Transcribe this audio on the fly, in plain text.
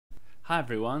Hi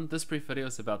everyone, this brief video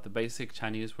is about the basic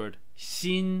Chinese word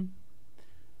xin,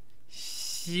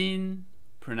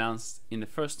 pronounced in the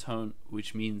first tone,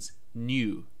 which means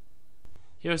new.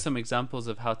 Here are some examples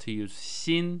of how to use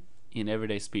xin in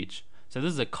everyday speech. So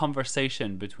this is a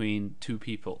conversation between two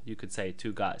people, you could say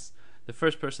two guys. The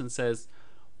first person says,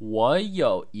 我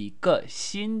有一个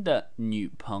新的女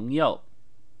朋友。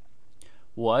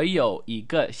我有一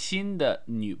个新的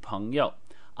女朋友。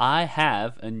I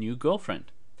have a new girlfriend.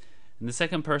 And the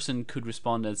second person could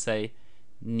respond and say,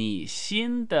 你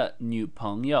新的女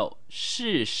朋友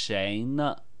是谁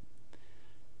呢？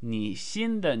你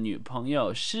新的女朋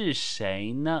友是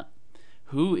谁呢？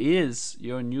 Who is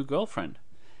your new girlfriend?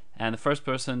 And the first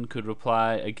person could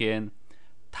reply again,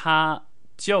 她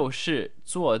就是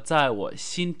坐在我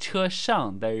新车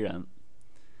上的人。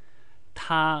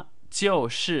她就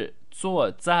是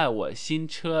坐在我新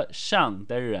车上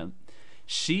的人。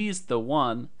She's the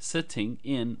one sitting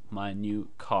in my new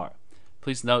car.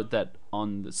 Please note that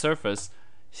on the surface,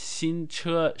 新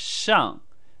车上,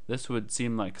 this would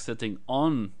seem like sitting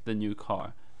on the new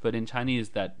car, but in Chinese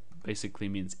that basically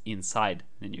means inside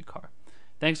the new car.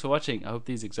 Thanks for watching. I hope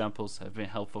these examples have been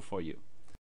helpful for you.